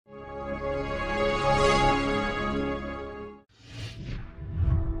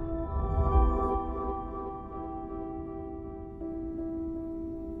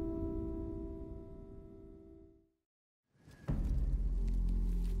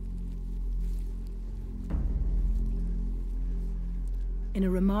In a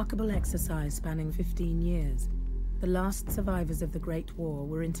remarkable exercise spanning 15 years, the last survivors of the Great War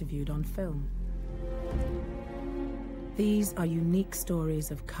were interviewed on film. These are unique stories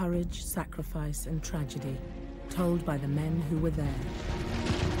of courage, sacrifice, and tragedy, told by the men who were there.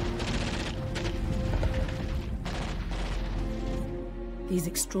 These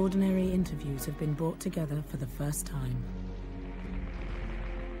extraordinary interviews have been brought together for the first time.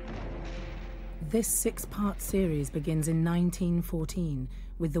 This 6-part series begins in 1914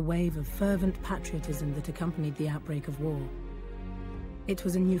 with the wave of fervent patriotism that accompanied the outbreak of war. It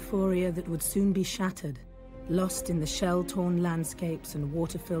was an euphoria that would soon be shattered, lost in the shell-torn landscapes and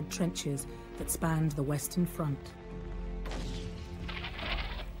water-filled trenches that spanned the Western Front.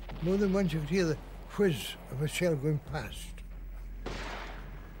 More than once you could hear the whiz of a shell going past.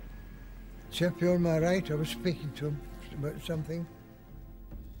 Chap on my right, I was speaking to him about something,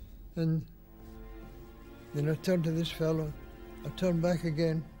 and then I turned to this fellow, I turned back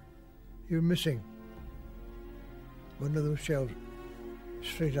again, he was missing. One of those shells,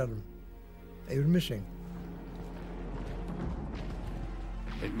 straight at him. He was missing.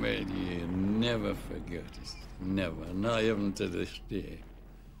 It made you never forget it, never, not even to this day.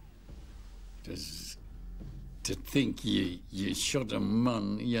 Just to think you shot a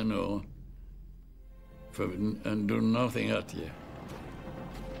man, you know, and do nothing at you.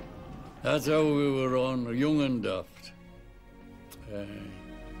 That's how we were on, young and daft.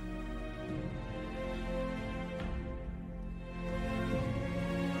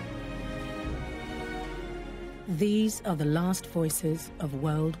 These are the last voices of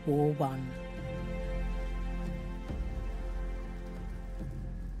World War I.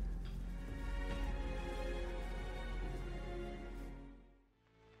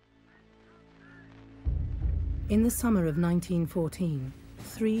 In the summer of 1914,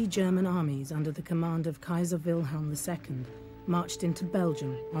 3 German armies under the command of Kaiser Wilhelm II marched into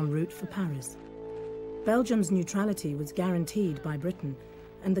Belgium en route for Paris. Belgium's neutrality was guaranteed by Britain,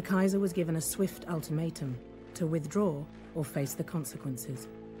 and the Kaiser was given a swift ultimatum to withdraw or face the consequences.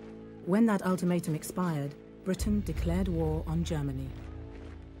 When that ultimatum expired, Britain declared war on Germany.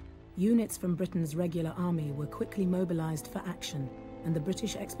 Units from Britain's regular army were quickly mobilized for action, and the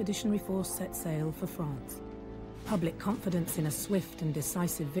British Expeditionary Force set sail for France. Public confidence in a swift and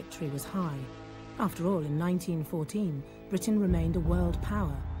decisive victory was high. After all, in 1914, Britain remained a world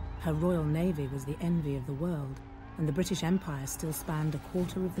power. Her Royal Navy was the envy of the world, and the British Empire still spanned a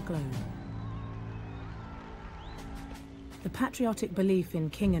quarter of the globe. The patriotic belief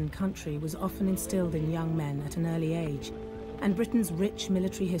in king and country was often instilled in young men at an early age, and Britain's rich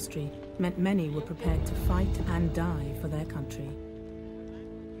military history meant many were prepared to fight and die for their country.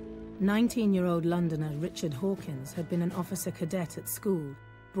 19-year-old Londoner Richard Hawkins had been an officer cadet at school,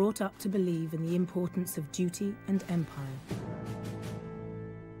 brought up to believe in the importance of duty and empire.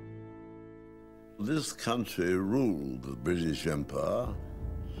 This country ruled the British Empire,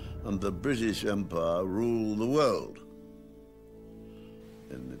 and the British Empire ruled the world.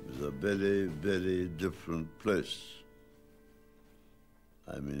 And it was a very, very different place.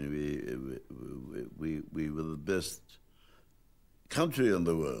 I mean, we were the best country in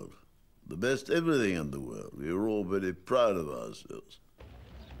the world, the best everything in the world. We were all very proud of ourselves.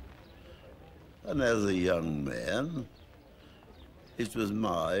 And as a young man, it was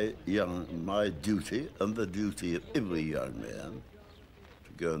my duty, and the duty of every young man,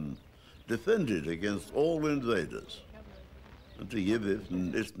 to go and defend it against all invaders, and to give,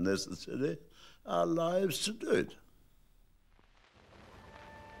 if necessary, our lives to do it.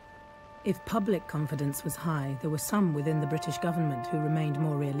 If public confidence was high, there were some within the British government who remained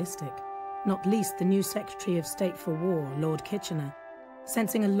more realistic, not least the new Secretary of State for War, Lord Kitchener.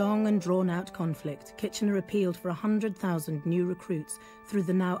 Sensing a long and drawn-out conflict, Kitchener appealed for 100,000 new recruits through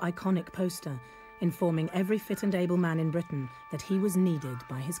the now iconic poster, informing every fit and able man in Britain that he was needed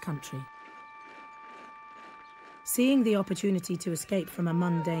by his country. Seeing the opportunity to escape from a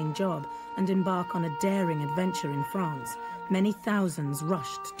mundane job and embark on a daring adventure in France, many thousands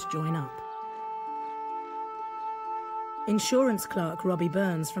rushed to join up. Insurance clerk Robbie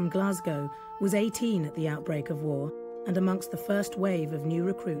Burns from Glasgow was 18 at the outbreak of war, and amongst the first wave of new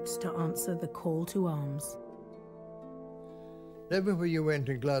recruits to answer the call to arms. Everywhere you went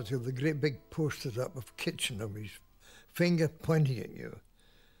in Glasgow, the great big posters up of Kitchener with his finger pointing at you.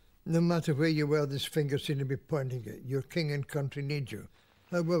 No matter where you were, this finger seemed to be pointing at you. Your king and country need you.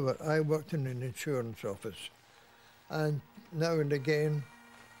 However, I worked in an insurance office, and now and again,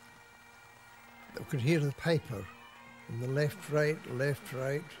 I could hear the piper in the left,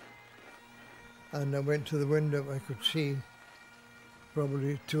 right, and I went to the window, I could see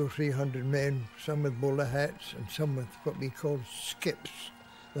probably 200 or 300 men, some with bowler hats and some with what we call skips,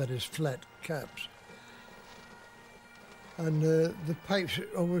 that is flat caps. And the pipes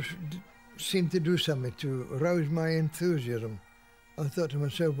always seemed to do something to rouse my enthusiasm. I thought to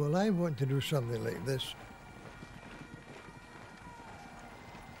myself, well, I want to do something like this.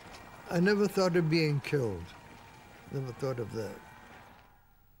 I never thought of being killed. Never thought of that.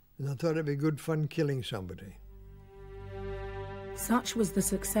 And I thought it'd be good fun killing somebody. Such was the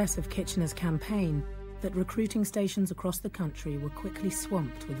success of Kitchener's campaign that recruiting stations across the country were quickly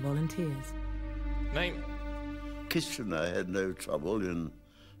swamped with volunteers. Name? Kitchener had no trouble in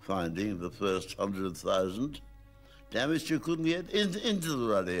finding the first 100,000. Damn it, you couldn't get into the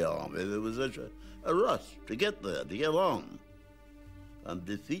Ruddy Army. There was such a rush to get there, to get on, and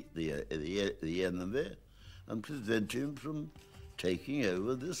defeat the enemy and prevent him from taking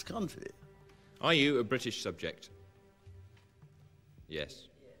over this country. Are you a British subject? Yes.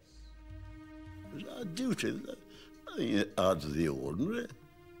 It was our duty, nothing out of the ordinary.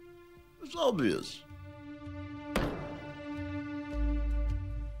 It's obvious.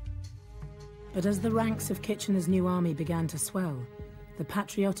 But as the ranks of Kitchener's new army began to swell, the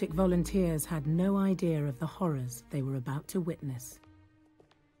patriotic volunteers had no idea of the horrors they were about to witness.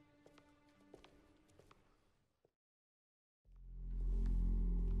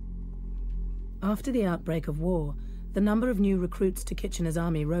 After the outbreak of war, the number of new recruits to Kitchener's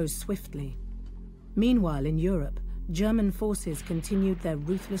army rose swiftly. Meanwhile, in Europe, German forces continued their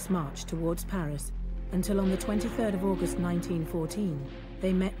ruthless march towards Paris until on the 23rd of August 1914,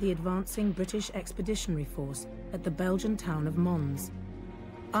 they met the advancing British Expeditionary Force at the Belgian town of Mons.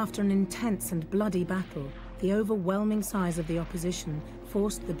 After an intense and bloody battle, the overwhelming size of the opposition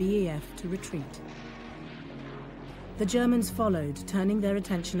forced the BEF to retreat. The Germans followed, turning their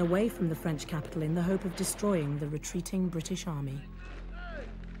attention away from the French capital in the hope of destroying the retreating British army.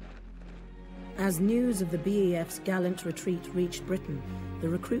 As news of the BEF's gallant retreat reached Britain, the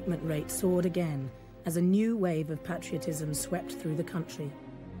recruitment rate soared again as a new wave of patriotism swept through the country.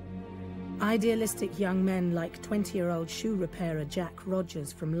 Idealistic young men like 20-year-old shoe repairer Jack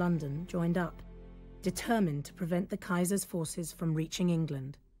Rogers from London joined up, determined to prevent the Kaiser's forces from reaching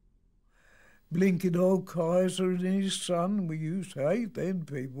England. Blinking old Kaiser and his son, we used to hate them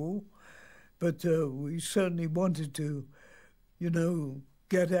people, but we certainly wanted to,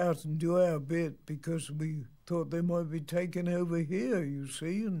 get out and do our bit because we thought they might be taking over here, you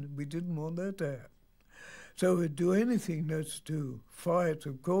see, and we didn't want that to happen. So we'd do anything that's to fight,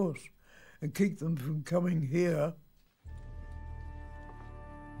 of course, and keep them from coming here.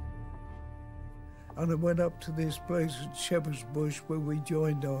 And I went up to this place at Shepherd's Bush where we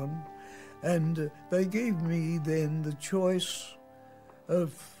joined on, and they gave me then the choice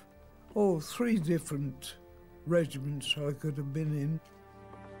of, 3 different regiments I could have been in.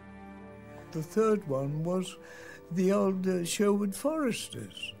 The third one was the old Sherwood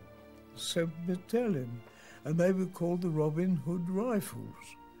Foresters, 7th Battalion, and they were called the Robin Hood Rifles.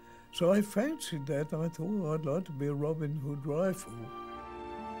 So I fancied that. I thought I'd like to be a Robin Hood Rifle.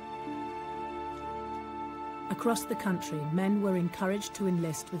 Across the country, men were encouraged to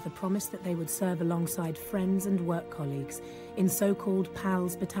enlist with the promise that they would serve alongside friends and work colleagues in so-called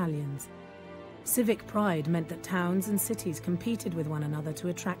PALS battalions. Civic pride meant that towns and cities competed with one another to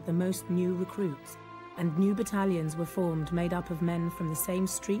attract the most new recruits, and new battalions were formed made up of men from the same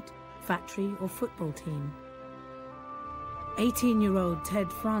street, factory or football team. 18-year-old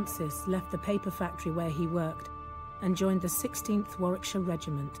Ted Francis left the paper factory where he worked and joined the 16th Warwickshire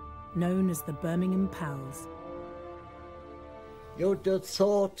Regiment, known as the Birmingham Pals. You'd have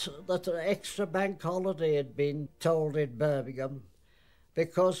thought that an extra bank holiday had been told in Birmingham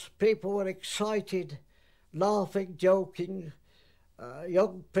because people were excited, laughing, joking.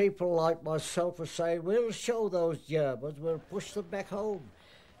 Young people like myself were saying, we'll show those Germans, we'll push them back home.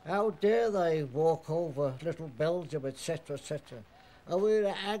 How dare they walk over little Belgium, etc., etc. And we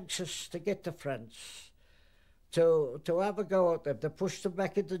were anxious to get to France, to have a go at them, to push them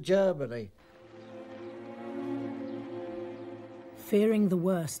back into Germany. Fearing the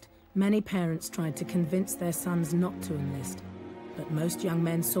worst, many parents tried to convince their sons not to enlist, but most young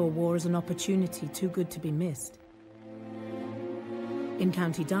men saw war as an opportunity too good to be missed. In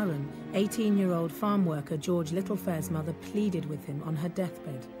County Durham, 18-year-old farm worker George Littlefair's mother pleaded with him on her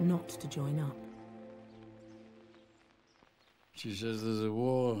deathbed not to join up. She says, there's a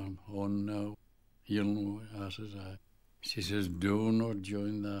war on now. You'll know, I says, I. She says, do not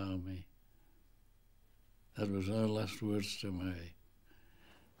join the army. That was her last words to me.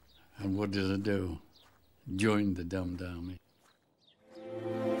 And what did I do? Join the damned army.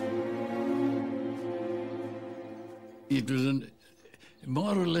 It was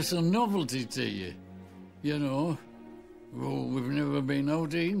more or less a novelty to you, you know. Well, we've never been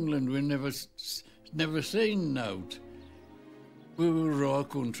out to England, we've never seen out. We were raw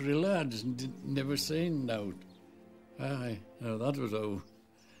country lads and never seen out. Aye, that was how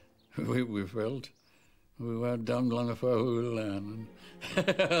we felt. We were damn long before we were learning,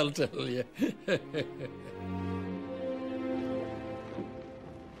 I'll tell you.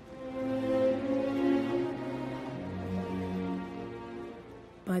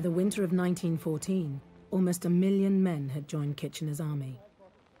 By the winter of 1914, almost 1 million men had joined Kitchener's army.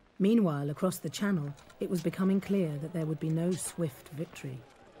 Meanwhile, across the Channel, it was becoming clear that there would be no swift victory.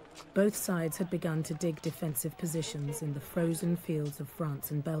 Both sides had begun to dig defensive positions in the frozen fields of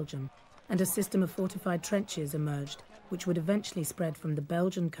France and Belgium, and a system of fortified trenches emerged, which would eventually spread from the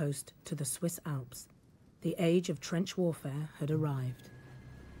Belgian coast to the Swiss Alps. The age of trench warfare had arrived.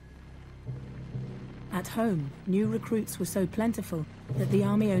 At home, new recruits were so plentiful that the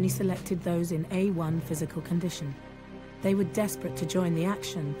army only selected those in A1 physical condition. They were desperate to join the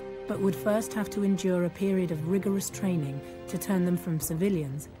action, but would first have to endure a period of rigorous training to turn them from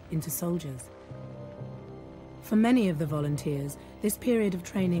civilians into soldiers. For many of the volunteers, this period of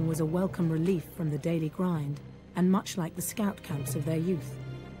training was a welcome relief from the daily grind, and much like the scout camps of their youth.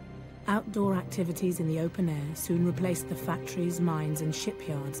 Outdoor activities in the open air soon replaced the factories, mines and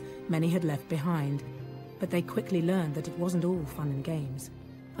shipyards many had left behind, but they quickly learned that it wasn't all fun and games.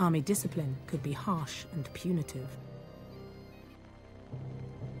 Army discipline could be harsh and punitive.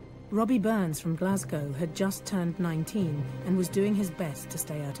 Robbie Burns from Glasgow had just turned 19 and was doing his best to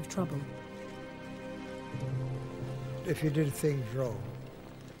stay out of trouble. If you did things wrong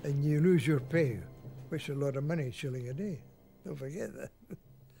and you lose your pay, which is a lot of money, a shilling a day, don't forget that.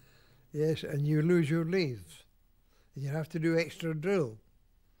 Yes, and you lose your leave. You have to do extra drill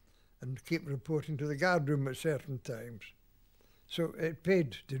and keep reporting to the guard room at certain times. So it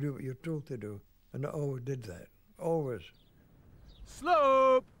paid to do what you're told to do, and I always did that, always.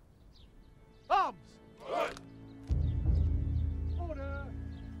 Slope! Arms! Order!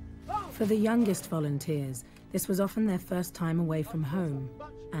 For the youngest volunteers, this was often their first time away from home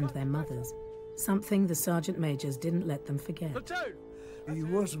and their mothers, something the sergeant majors didn't let them forget. He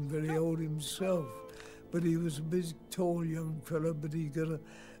wasn't very old himself, but he was a big, tall young fellow, but he got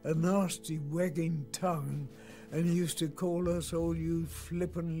a nasty wagging tongue, and he used to call us all you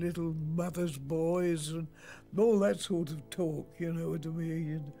flippin' little mother's boys and all that sort of talk, you know what I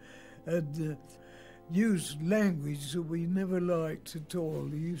mean, and use language that we never liked at all.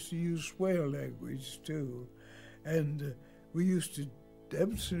 He used to use swear language too, and we used to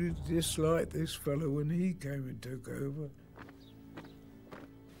absolutely dislike this fellow when he came and took over.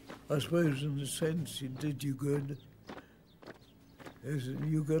 I suppose in a sense it did you good.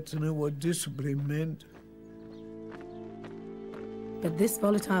 You got to know what discipline meant. But this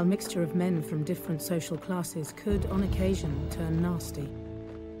volatile mixture of men from different social classes could, on occasion, turn nasty.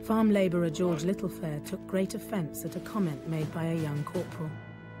 Farm labourer George Littlefair took great offence at a comment made by a young corporal.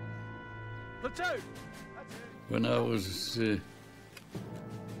 Platoon! When I was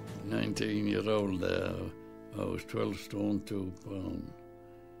 19-year-old there, I was 12 stone 2 pound.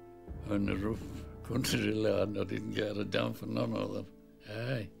 On a rough country lad, I didn't get a damn for none of them.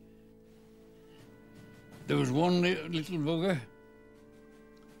 Aye. There was one little bugger,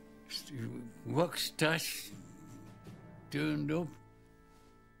 wax tash, turned up,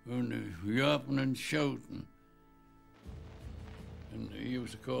 and yapping and shouting. And he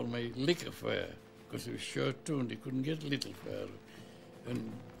used to call me Liquor Fair, because he was short too, and he couldn't get Little Fair.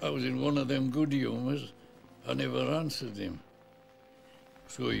 And I was in one of them good humours. I never answered him.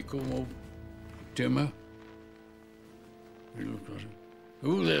 So he come up, Timmer. He looked at him.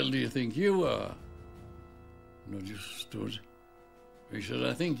 Who the hell do you think you are? And I just stood. He said,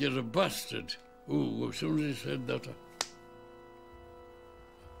 I think you're a bastard. Ooh, as soon as he said that,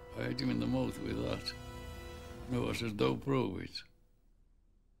 I hit him in the mouth with that. No, I said, don't prove it.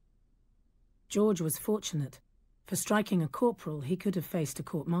 George was fortunate. For striking a corporal, he could have faced a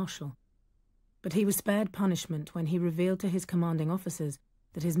court-martial. But he was spared punishment when he revealed to his commanding officers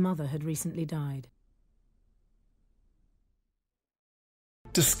that his mother had recently died.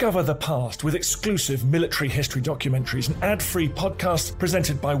 Discover the past with exclusive military history documentaries and ad-free podcasts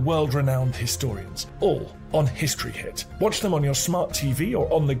presented by world-renowned historians, all on History Hit. Watch them on your smart TV or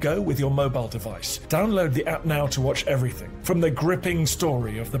on the go with your mobile device. Download the app now to watch everything, from the gripping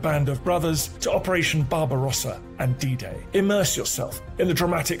story of the Band of Brothers to Operation Barbarossa and D-Day. Immerse yourself in the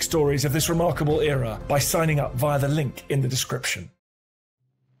dramatic stories of this remarkable era by signing up via the link in the description.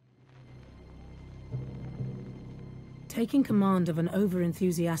 Taking command of an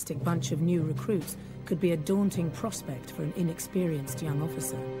over-enthusiastic bunch of new recruits could be a daunting prospect for an inexperienced young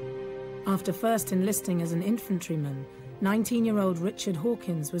officer. After first enlisting as an infantryman, 19-year-old Richard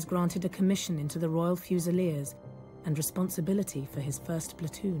Hawkins was granted a commission into the Royal Fusiliers and responsibility for his first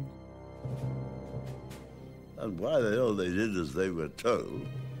platoon. And why the hell they did as they were told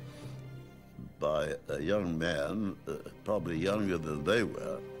by a young man, probably younger than they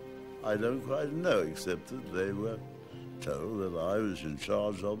were, I don't quite know, except that they were told that I was in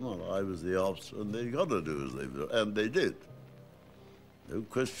charge of them and I was the officer and they got to do as they were, and they did. No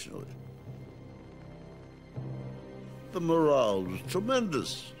question of it. The morale was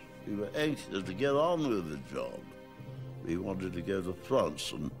tremendous. We were anxious to get on with the job. We wanted to go to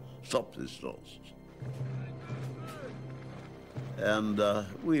France and stop this nonsense. And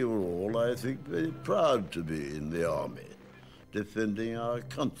we were all, I think, very proud to be in the army, defending our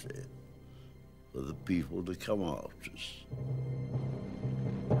country for the people to come after us.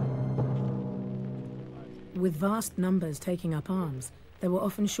 With vast numbers taking up arms, there were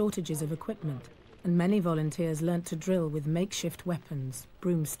often shortages of equipment, and many volunteers learnt to drill with makeshift weapons,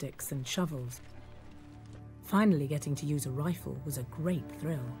 broomsticks and shovels. Finally getting to use a rifle was a great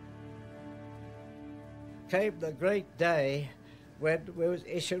thrill. Came the great day when we was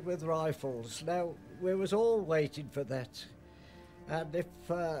issued with rifles. Now, we was all waiting for that. And if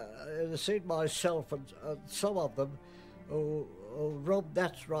you'd seen myself and some of them who rubbed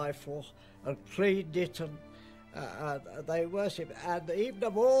that rifle and cleaned it, and they worshipped. And even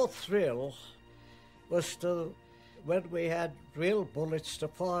a more thrill was to, when we had real bullets to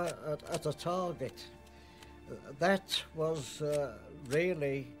fire at a target. That was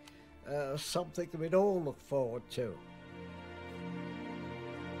really something we'd all look forward to.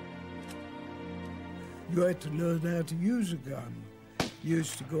 You had to learn how to use a gun. You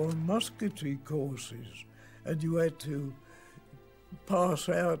used to go on musketry courses, and you had to pass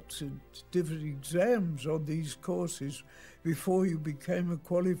out different exams on these courses before you became a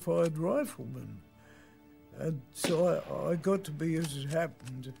qualified rifleman. And so I got to be, as it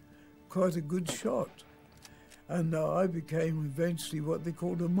happened, quite a good shot. And I became eventually what they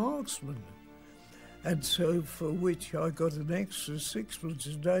called a marksman. And so for which I got an extra £6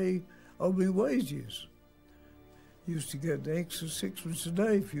 a day on my wages. Used to get an extra £6 a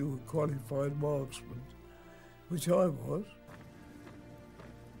day if you were a qualified marksman, which I was.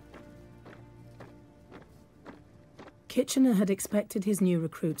 Kitchener had expected his new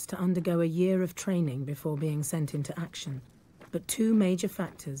recruits to undergo a year of training before being sent into action, but two major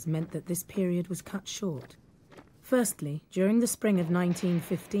factors meant that this period was cut short. Firstly, during the spring of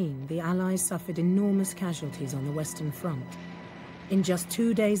 1915, the Allies suffered enormous casualties on the Western Front. In just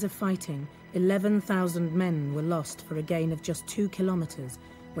 2 days of fighting, 11,000 men were lost for a gain of just 2 kilometres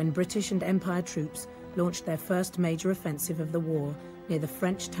when British and Empire troops launched their first major offensive of the war near the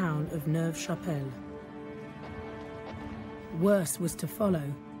French town of Neuve-Chapelle. Worse was to follow,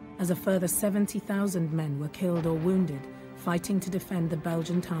 as a further 70,000 men were killed or wounded fighting to defend the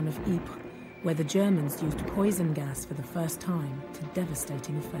Belgian town of Ypres, where the Germans used poison gas for the first time to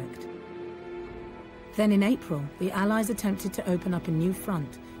devastating effect. Then in April, the Allies attempted to open up a new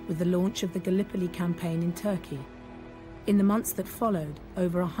front with the launch of the Gallipoli campaign in Turkey. In the months that followed,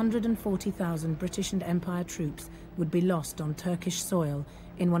 over 140,000 British and Empire troops would be lost on Turkish soil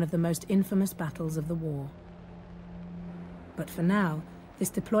in one of the most infamous battles of the war. But for now, this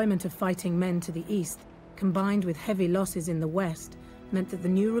deployment of fighting men to the east, combined with heavy losses in the west, meant that the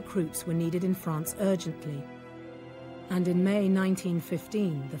new recruits were needed in France urgently. And in May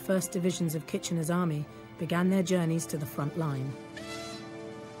 1915, the first divisions of Kitchener's army began their journeys to the front line.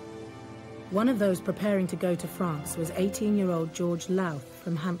 One of those preparing to go to France was 18-year-old George Louth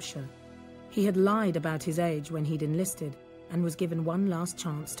from Hampshire. He had lied about his age when he'd enlisted and was given one last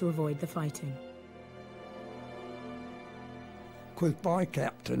chance to avoid the fighting. Because my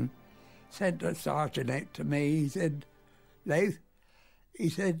captain sent a sergeant out to me. He said, Louth, he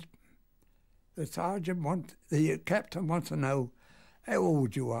said, the captain wants to know how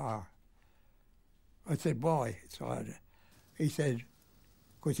old you are. I said, why, Sergeant? He said,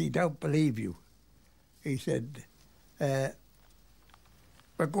 because he don't believe you. He said, we're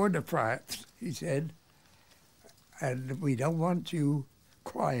going to France, he said, and we don't want you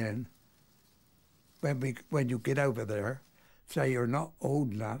crying when you get over there. Say you're not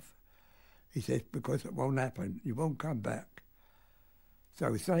old enough. He said, because it won't happen. You won't come back.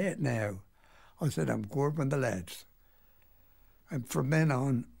 So say it now. I said, I'm going with the lads. And from then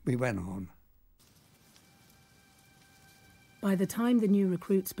on, we went on. By the time the new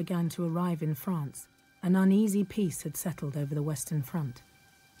recruits began to arrive in France, an uneasy peace had settled over the Western Front.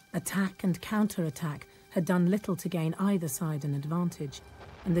 Attack and counter-attack had done little to gain either side an advantage,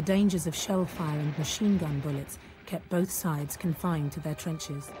 and the dangers of shell fire and machine gun bullets kept both sides confined to their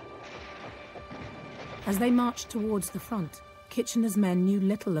trenches. As they marched towards the front, Kitchener's men knew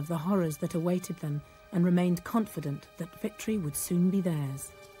little of the horrors that awaited them and remained confident that victory would soon be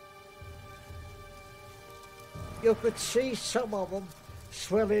theirs. You could see some of them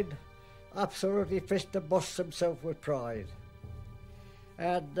swelling, absolutely fist and bust themselves with pride.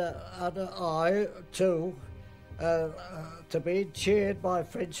 And I, too, to be cheered by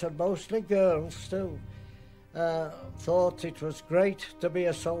French and mostly girls too, thought it was great to be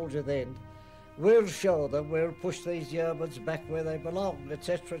a soldier then. We'll show them, we'll push these Germans back where they belong,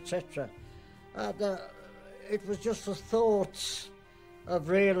 etc., etc. And it was just the thoughts of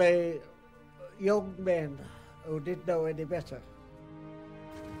really young men who didn't know any better.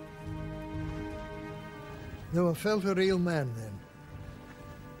 No, I felt a real man then.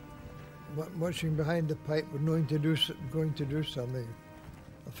 Watching behind the pipe and knowing going to do something.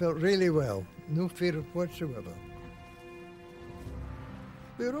 I felt really well, no fear whatsoever.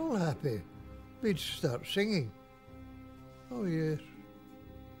 We were all happy. We'd start singing. Oh yes.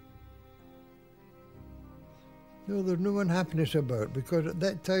 No, there's no unhappiness about, because at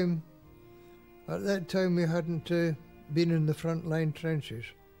that time we hadn't been in the front line trenches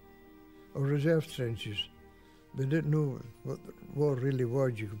or reserve trenches. We didn't know what the war really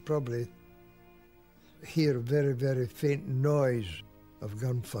was. You could probably hear a very, very faint noise of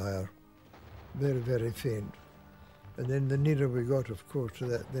gunfire, very, very faint. And then the nearer we got, of course, to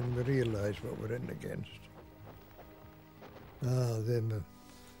that, then we realised what we're in against. Then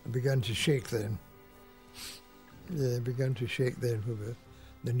I began to shake then. Yeah, I began to shake then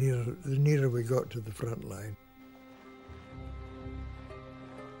the nearer we got to the front line.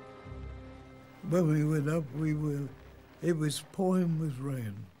 When we went up, it was pouring with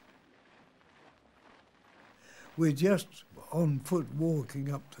rain. We're just on foot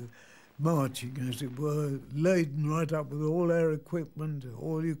walking up to marching, as it were, laden right up with all our equipment,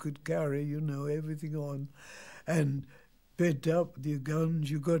 all you could carry, you know, everything on, and bent up with your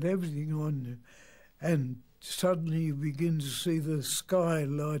guns, you got everything on you. And suddenly you begin to see the sky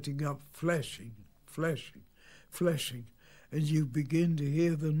lighting up, flashing, flashing, flashing, and you begin to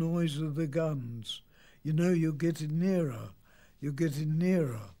hear the noise of the guns. You know, you're getting nearer, you're getting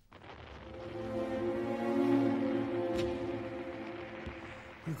nearer.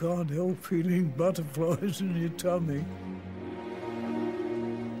 You can't help feeling butterflies in your tummy.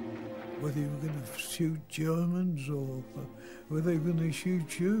 Whether you were going to shoot Germans or whether they were going to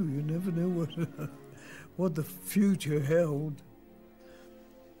shoot you, you never knew what the future held.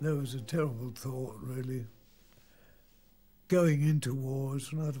 That was a terrible thought, really. Going into war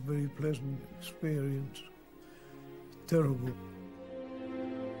is not a very pleasant experience. Terrible.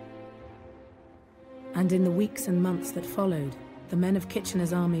 And in the weeks and months that followed, the men of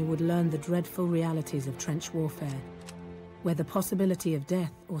Kitchener's army would learn the dreadful realities of trench warfare, where the possibility of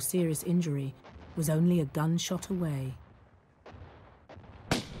death or serious injury was only a gunshot away.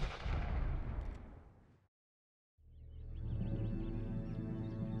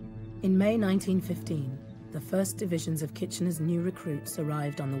 In May 1915, the first divisions of Kitchener's new recruits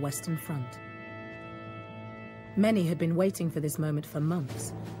arrived on the Western Front. Many had been waiting for this moment for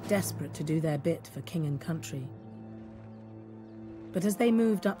months, desperate to do their bit for king and country. But as they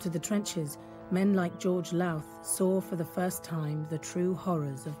moved up to the trenches, men like George Louth saw for the first time the true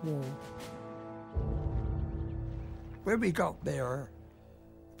horrors of war. When we got there,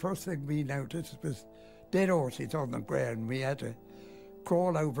 first thing we noticed was dead horses on the ground. We had to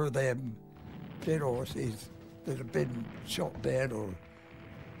crawl over them dead horses that had been shot dead or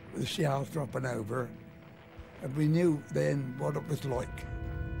the shells dropping over. And we knew then what it was like.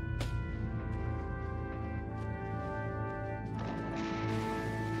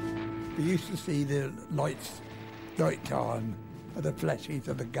 We used to see the lights night time and the flashes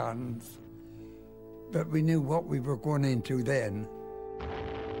of the guns, but we knew what we were going into then.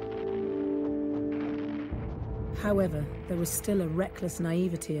 However, there was still a reckless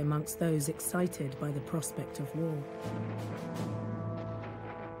naivety amongst those excited by the prospect of war.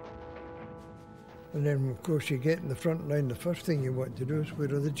 And then, of course, you get in the front line, the first thing you want to do is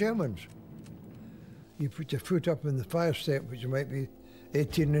where are the Germans? You put your foot up in the fire step, which might be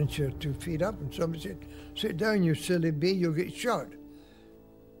 18 inches or 2 feet up, and somebody said, sit down, you silly bee, you'll get shot.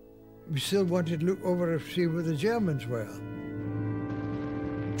 We still wanted to look over and see where the Germans were.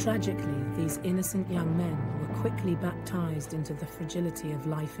 Tragically, these innocent young men were quickly baptized into the fragility of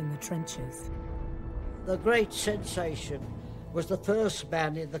life in the trenches. The great sensation was the first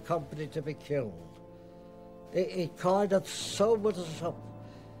man in the company to be killed. It kind of sobered us up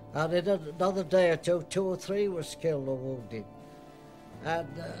And in another day or two or three was killed or wounded. And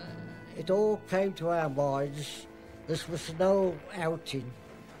it all came to our minds, this was no outing,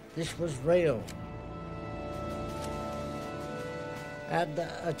 this was real. And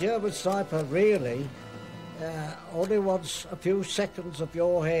a German sniper really only wants a few seconds of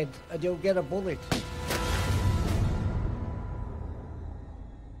your head and you'll get a bullet.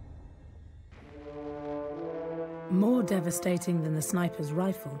 More devastating than the sniper's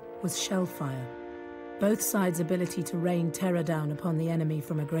rifle was shell fire. Both sides' ability to rain terror down upon the enemy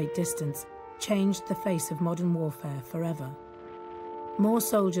from a great distance changed the face of modern warfare forever. More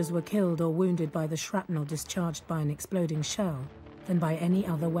soldiers were killed or wounded by the shrapnel discharged by an exploding shell than by any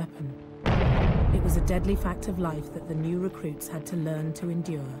other weapon. It was a deadly fact of life that the new recruits had to learn to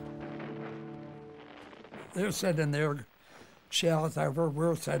endure. They're sending their shells over,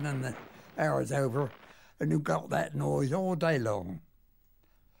 we're sending the ours over, and you got that noise all day long.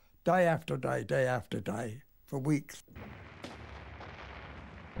 Day after day, for weeks.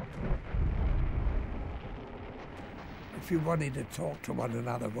 If you wanted to talk to one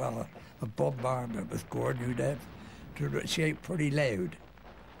another while a bombardment was going, you'd have to shake pretty loud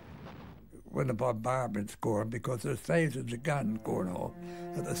when the bombardment's going, because there's thousands of guns going off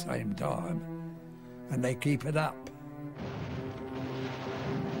at the same time, and they keep it up.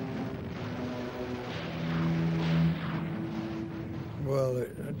 Well,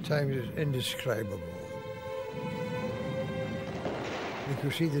 at times it's indescribable. You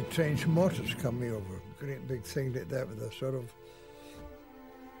could see the trench mortars coming over, great big thing like that with a sort of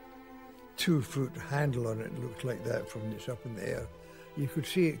 2-foot handle on it, looked like that from it's up in the air. You could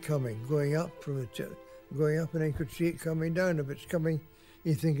see it coming, going up going up, and then you could see it coming down. If it's coming,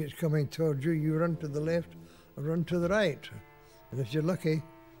 you think it's coming towards you, you run to the left or run to the right. And if you're lucky,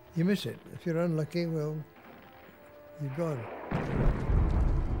 you miss it. If you're unlucky, well, you're gone.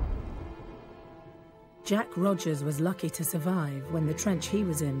 Jack Rogers was lucky to survive when the trench he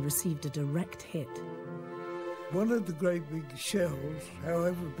was in received a direct hit. One of the great big shells,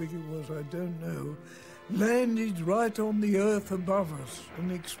 however big it was, I don't know, landed right on the earth above us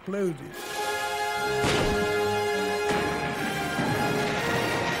and exploded.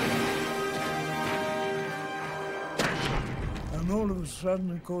 And all of a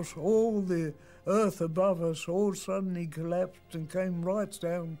sudden, of course, all the earth above us all suddenly collapsed and came right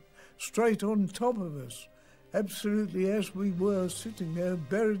down straight on top of us, absolutely as we were sitting there,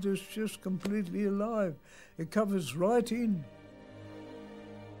 buried us just completely alive. It covers right in.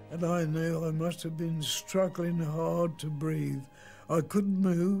 And I knew I must have been struggling hard to breathe. I couldn't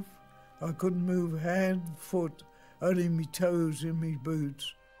move. I couldn't move hand, foot, only my toes in my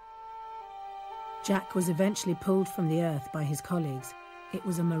boots. Jack was eventually pulled from the earth by his colleagues. It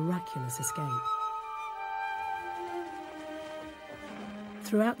was a miraculous escape.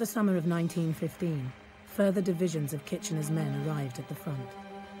 Throughout the summer of 1915, further divisions of Kitchener's men arrived at the front.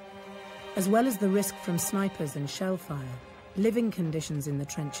 As well as the risk from snipers and shell fire, living conditions in the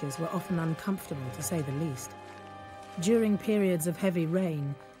trenches were often uncomfortable, to say the least. During periods of heavy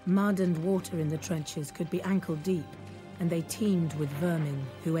rain, mud and water in the trenches could be ankle deep, and they teemed with vermin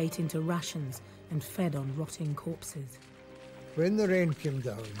who ate into rations and fed on rotting corpses. When the rain came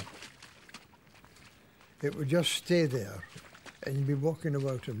down, it would just stay there, and you'd be walking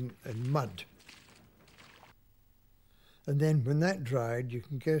about in mud. And then when that dried, you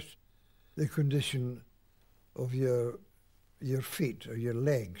can guess the condition of your feet or your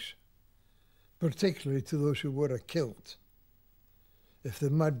legs, particularly to those who wore a kilt. If the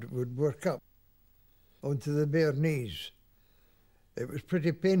mud would work up onto the bare knees, it was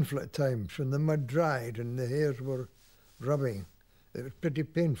pretty painful at times when the mud dried and the hairs were rubbing. It was pretty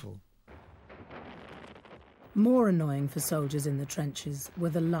painful. More annoying for soldiers in the trenches were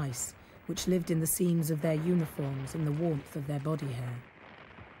the lice, which lived in the seams of their uniforms and the warmth of their body hair.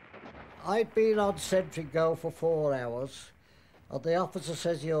 I'd been on sentry go for 4 hours, and the officer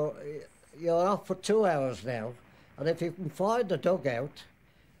says, you're off for 2 hours now, and if you can find a dugout,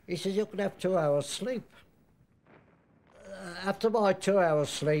 he says you can have 2 hours sleep. After my 2 hours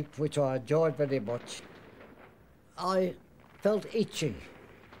sleep, which I enjoyed very much, I felt itchy.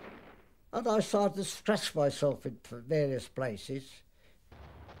 And I started to scratch myself in various places.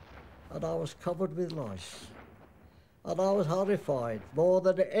 And I was covered with lice. And I was horrified. More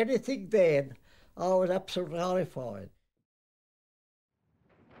than anything then, I was absolutely horrified.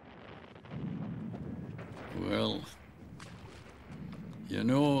 Well, you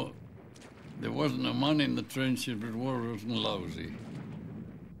know, there wasn't a man in the trenches that wasn't lousy.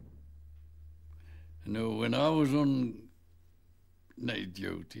 You know, when I was on night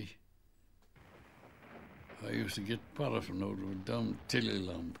duty, I used to get paraffin out of a damn tilly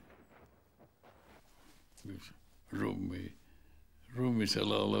lamp. Rub myself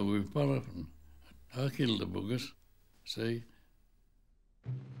all over with paraffin. I killed the buggers, see?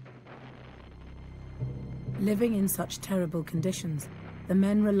 Living in such terrible conditions, the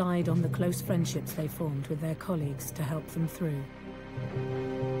men relied on the close friendships they formed with their colleagues to help them through.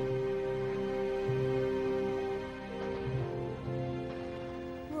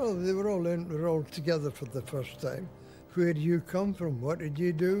 Well, they were all together for the first time. Where do you come from? What did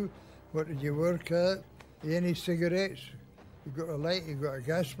you do? What did you work at? Any cigarettes? You got a light? You got a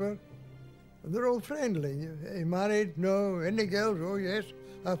gasper? They're all friendly. You married? No. Any girls? Oh, yes.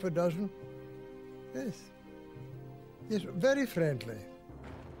 Half a dozen. Yes. Yes, very friendly.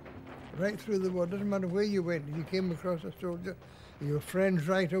 Right through the war. Doesn't matter where you went. If you came across a soldier, you were friends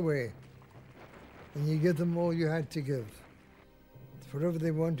right away. And you give them all you had to give. Whatever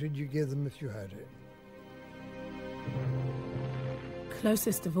they wanted, you gave them if you had it.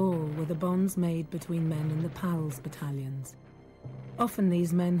 Closest of all were the bonds made between men in the PALS battalions. Often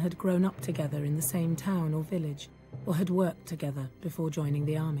these men had grown up together in the same town or village, or had worked together before joining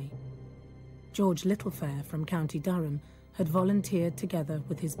the army. George Littlefair from County Durham had volunteered together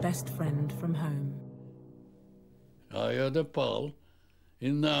with his best friend from home. I had a pal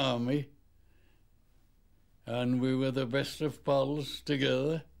in the army, and we were the best of pals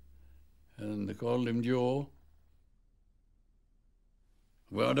together, and they called him Joe.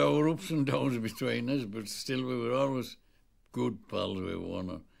 We had our ups and downs between us, but still we were always good pals with one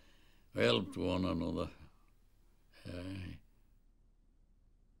another. We helped one another.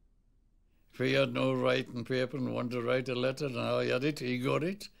 If he had no writing paper and wanted to write a letter, and I had it, he got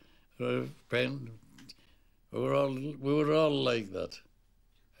it, or a pen. We were all like that.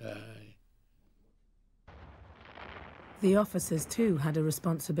 The officers too had a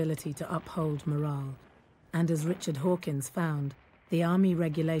responsibility to uphold morale, and as Richard Hawkins found, the army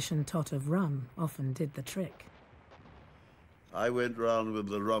regulation tot of rum often did the trick. I went round with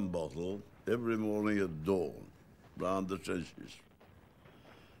the rum bottle every morning at dawn, round the trenches.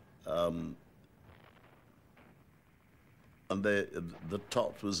 And the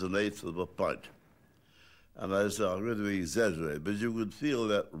tot was 1/8 of a pint. And I said, I'm going to exaggerate, but you could feel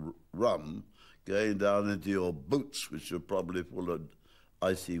that rum going down into your boots, which were probably full of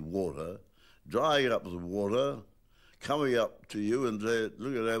icy water, drying up the water, coming up to you and say,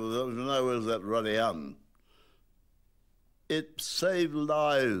 look at that, now where's that ruddy un? It saved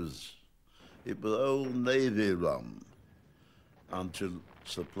lives. It was old Navy rum until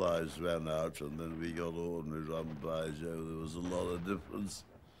supplies ran out, and then we got ordinary rum by Joe. There was a lot of difference.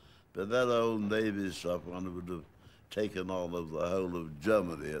 But that old Navy stuff, one would have taken on of the whole of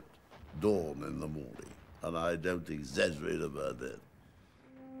Germany at dawn in the morning. And I don't exaggerate about that.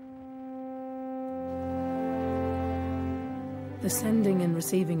 The sending and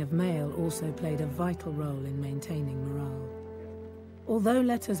receiving of mail also played a vital role in maintaining morale. Although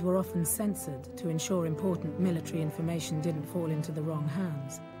letters were often censored to ensure important military information didn't fall into the wrong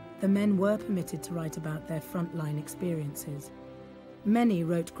hands, the men were permitted to write about their frontline experiences. Many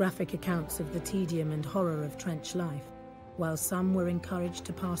wrote graphic accounts of the tedium and horror of trench life, while some were encouraged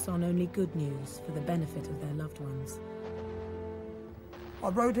to pass on only good news for the benefit of their loved ones. I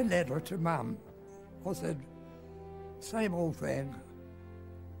wrote a letter to Mum. I said, same old thing,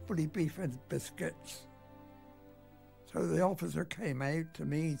 bully beef and biscuits. So the officer came out to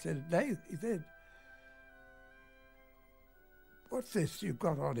me, he said, Dave, he said, what's this you've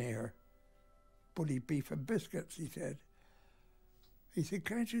got on here? Bully beef and biscuits, he said. He said,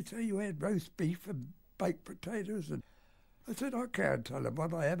 can't you say you had roast beef and baked potatoes? And I said, I can't tell him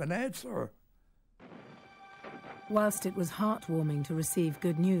what I haven't had, sir. Whilst it was heartwarming to receive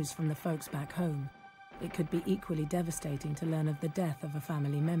good news from the folks back home, it could be equally devastating to learn of the death of a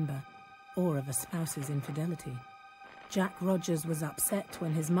family member or of a spouse's infidelity. Jack Rogers was upset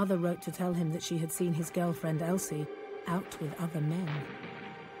when his mother wrote to tell him that she had seen his girlfriend Elsie out with other men.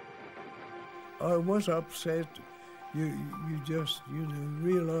 I was upset. You just,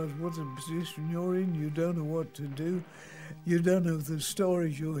 realise what the position you're in. You don't know what to do. You don't know if the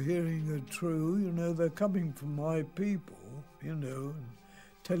stories you're hearing are true. They're coming from my people, and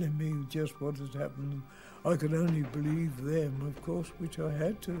telling me just what has happened. I could only believe them, of course, which I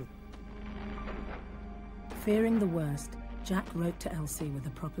had to. Fearing the worst, Jack wrote to Elsie with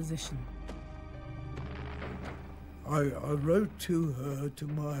a proposition. I wrote to her, to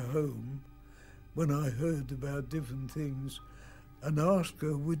my home, when I heard about different things, and asked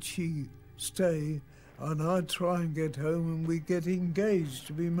her would she stay, and I'd try and get home and we'd get engaged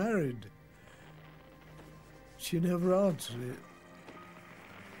to be married. She never answered it,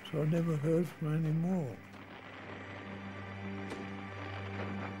 so I never heard from her anymore.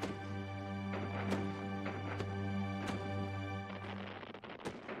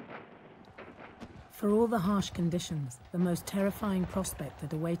 For all the harsh conditions, the most terrifying prospect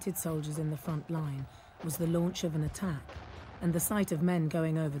that awaited soldiers in the front line was the launch of an attack, and the sight of men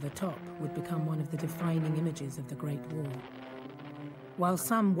going over the top would become one of the defining images of the Great War. While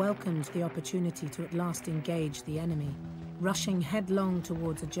some welcomed the opportunity to at last engage the enemy, rushing headlong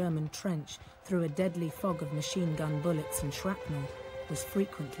towards a German trench through a deadly fog of machine gun bullets and shrapnel was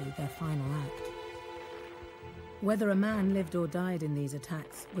frequently their final act. Whether a man lived or died in these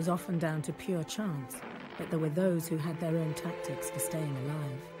attacks was often down to pure chance, but there were those who had their own tactics for staying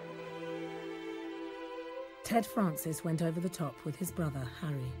alive. Ted Francis went over the top with his brother,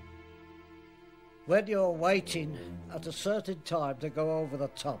 Harry. When you're waiting at a certain time to go over the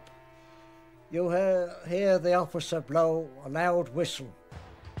top, you hear the officer blow a loud whistle,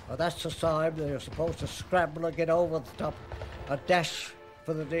 and that's the time that you're supposed to scramble and get over the top and dash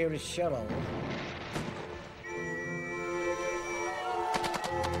for the nearest shallow.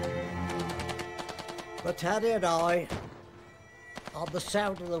 But Harry and I, on the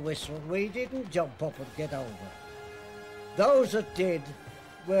sound of the whistle, we didn't jump up and get over. Those that did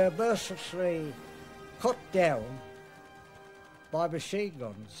were mercilessly cut down by machine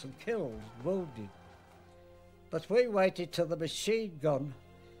guns and killed and wounded. But we waited till the machine gun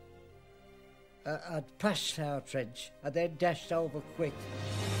had passed our trench and then dashed over quick.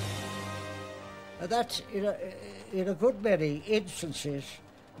 And that, in a good many instances,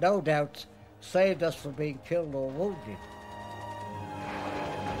 no doubt, saved us from being killed or wounded.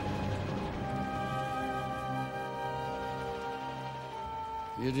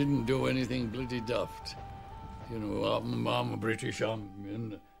 You didn't do anything bloody daft. You know, I'm a British Army,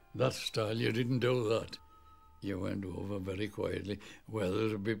 and that style, you didn't do that. You went over very quietly. Well,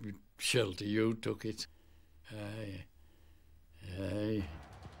 there's a bit of shelter, you took it. Aye. Aye.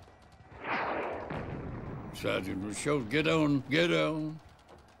 Sergeant would shout, get down, get down.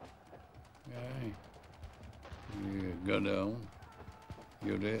 Aye. You go down.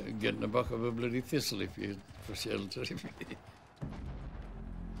 You'd get in the back of a bloody thistle if you for shelter.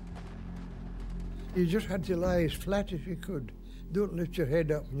 You just had to lie as flat as you could. Don't lift your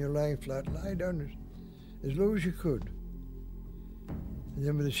head up when you're lying flat. Lie down as low as you could. And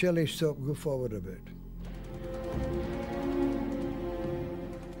then when the shelling stopped, go forward a bit.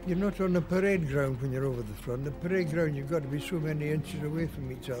 You're not on the parade ground when you're over the front. The parade ground, you've got to be so many inches away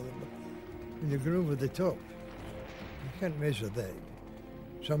from each other. But when you go over the top, you can't measure that.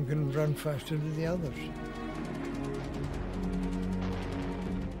 Some can run faster than the others.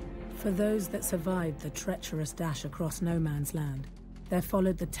 For those that survived the treacherous dash across no man's land, there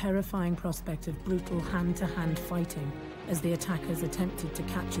followed the terrifying prospect of brutal hand-to-hand fighting as the attackers attempted to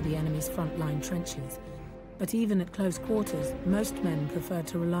capture the enemy's front-line trenches. But even at close quarters, most men preferred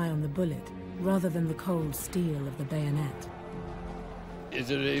to rely on the bullet rather than the cold steel of the bayonet.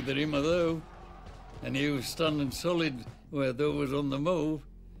 Is it either him or thou? And he was standing solid where thou was on the move.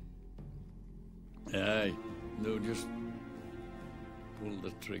 Aye, thou just pull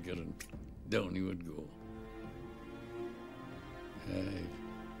the trigger and down he would go. Aye.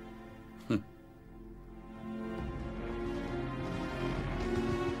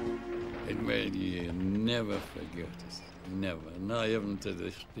 It made you never forget it. Never. And I haven't to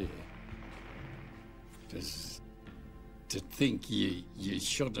this day. Just to think you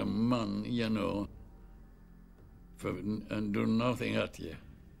shot a man, you know, and do nothing at you.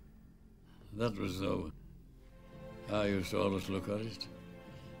 That was how I used to always look at it.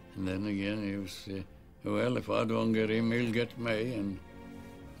 And then again, he was say, well, if I don't get him, he'll get me, and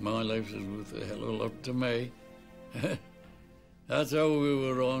my life is worth a hell of a lot to me. That's how we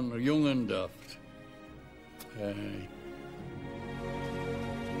were on, young and daft.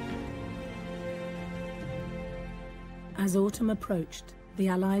 As autumn approached, the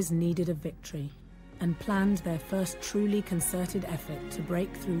Allies needed a victory and planned their first truly concerted effort to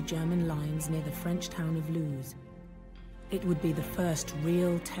break through German lines near the French town of Loos. It would be the first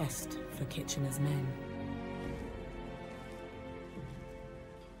real test for Kitchener's men.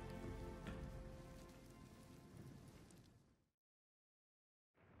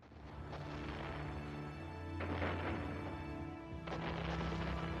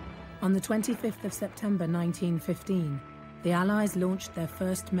 On the 25th of September 1915, the Allies launched their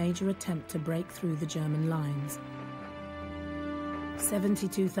first major attempt to break through the German lines.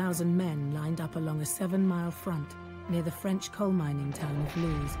 72,000 men lined up along a 7-mile front near the French coal mining town of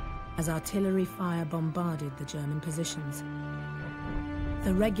Loos as artillery fire bombarded the German positions.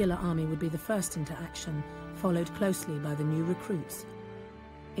 The regular army would be the first into action, followed closely by the new recruits.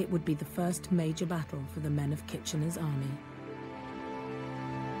 It would be the first major battle for the men of Kitchener's army.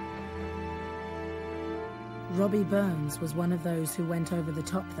 Robbie Burns was one of those who went over the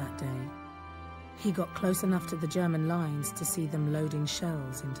top that day. He got close enough to the German lines to see them loading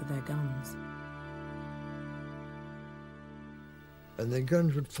shells into their guns. And the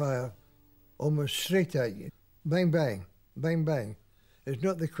guns would fire almost straight at you. Bang, bang, bang, bang. It's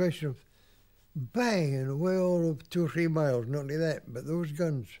not the question of bang and away all of 2 or 3 miles, not like that, but those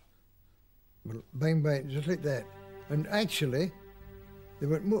guns, well, bang, bang, just like that. And actually, they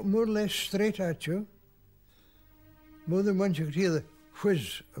went more or less straight at you. More than once you could hear the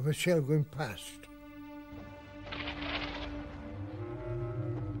whiz of a shell going past.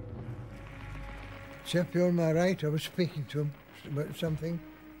 Chappie on my right, I was speaking to him about something.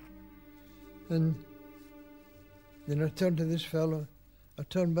 And then I turned to this fellow, I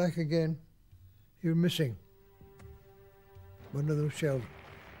turned back again, he was missing. One of those shells,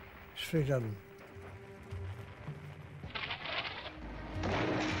 straight at him.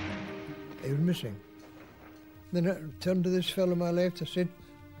 He was missing. Then I turned to this fellow on my left, I said,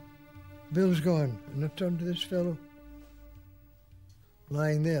 Bill's gone. And I turned to this fellow,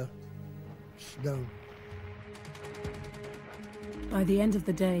 lying there, down. By the end of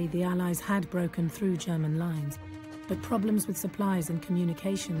the day, the Allies had broken through German lines, but problems with supplies and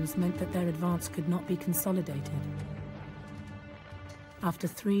communications meant that their advance could not be consolidated. After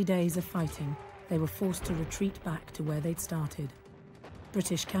 3 days of fighting, they were forced to retreat back to where they'd started.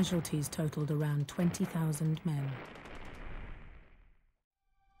 British casualties totaled around 20,000 men.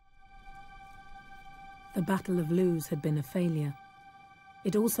 The Battle of Loos had been a failure.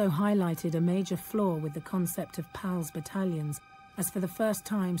 It also highlighted a major flaw with the concept of PALS battalions, as for the first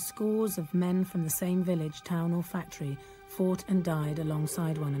time scores of men from the same village, town or factory fought and died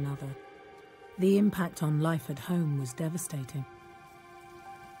alongside one another. The impact on life at home was devastating.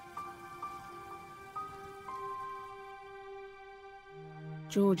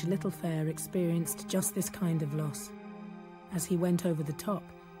 George Littlefair experienced just this kind of loss. As he went over the top,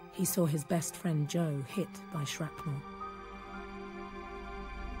 he saw his best friend Joe hit by shrapnel.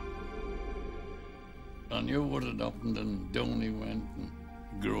 I knew what had happened, and down he went and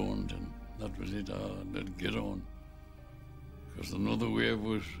groaned, and that was it. I'd get on, because another wave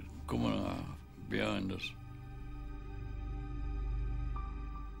was coming behind us.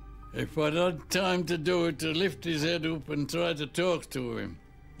 If I'd had time to do it, to lift his head up and try to talk to him,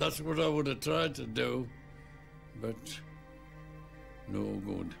 that's what I would have tried to do, but no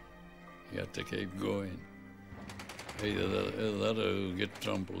good. He had to keep going. Either that or he'll get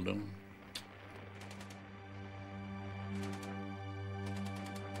trampled on.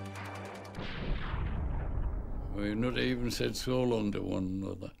 We've not even said so long to one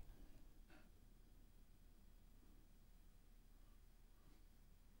another.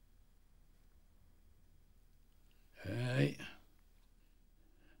 Aye.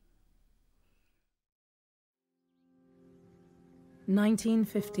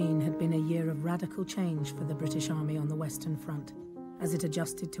 "1915 had been a year of radical change for the British Army on the Western Front, as it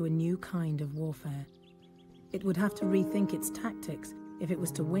adjusted to a new kind of warfare. It would have to rethink its tactics if it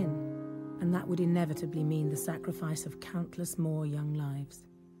was to win, and that would inevitably mean the sacrifice of countless more young lives.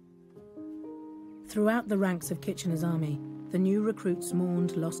 Throughout the ranks of Kitchener's army, the new recruits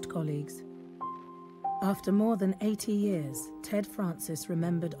mourned lost colleagues. After more than 80 years, Ted Francis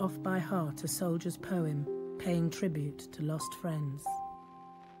remembered off by heart a soldier's poem paying tribute to lost friends.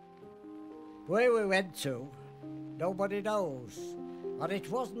 Where we went to, nobody knows. And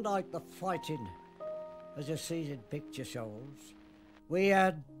it wasn't like the fighting, as you see in picture shows. We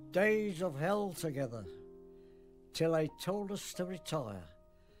had days of hell together, till they told us to retire.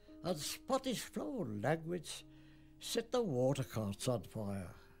 And Spottish flowing language set the water carts on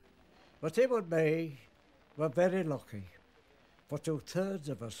fire. But him and me were very lucky, for 2/3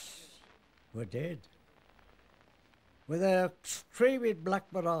 of us were dead. With their streaming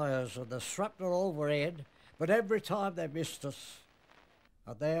black mariahs and the shrapnel overhead, but every time they missed us,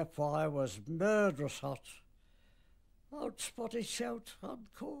 and their fire was murderous hot. I'd Spotty shout,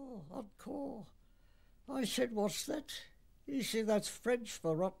 "Encore, encore." I said, "What's that?" He said, "That's French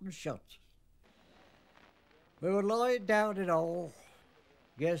for rotten shot." We were lying down in hole,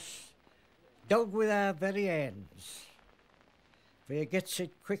 yes, dug with our very hands. For you gets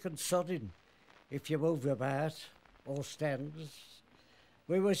it quick and sudden if you move about or stands.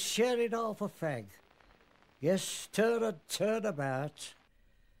 We were sharing half a fag, yes, turn and turn about,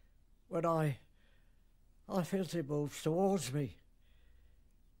 when I felt he moved towards me.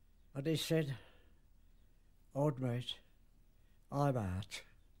 And he said, "Odd mate, I'm out."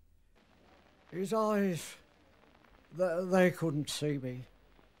 His eyes, they couldn't see me.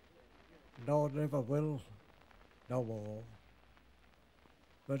 No, never will, no more.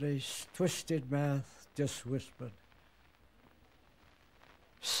 But his twisted mouth just whispered,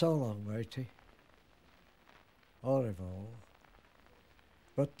 "So long, matey, au revoir.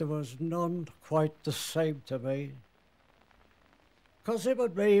 But there was none quite the same to me, 'cause him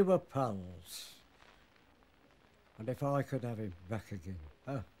and me were pals. And if I could have him back again,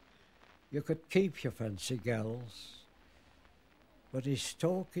 you could keep your fancy gals. But he's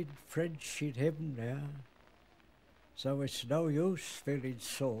talking French in heaven now, so it's no use feeling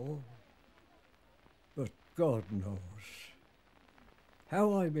sore. But God knows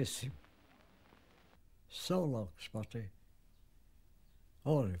how I miss him. So long, Spotty.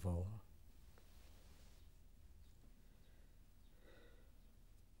 Au revoir.